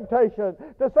to temptation,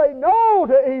 to say no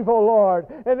to evil, Lord.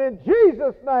 And in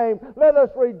Jesus' name, let us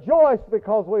rejoice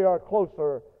because we are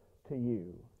closer to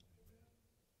you.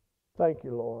 Thank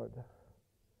you, Lord,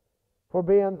 for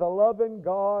being the loving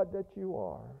God that you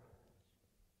are.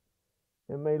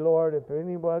 And may, Lord, if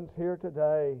anyone's here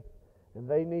today and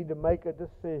they need to make a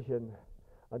decision,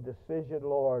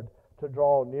 Lord, to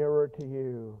draw nearer to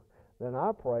you, then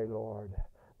I pray, Lord,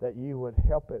 that you would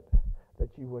help it, that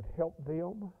you would help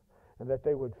them, and that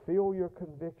they would feel your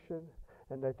conviction,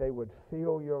 and that they would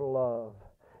feel your love,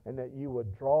 and that you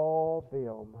would draw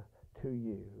them to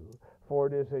you. For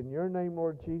it is in your name,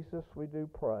 Lord Jesus, we do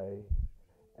pray.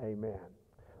 Amen.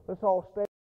 Let's all stand.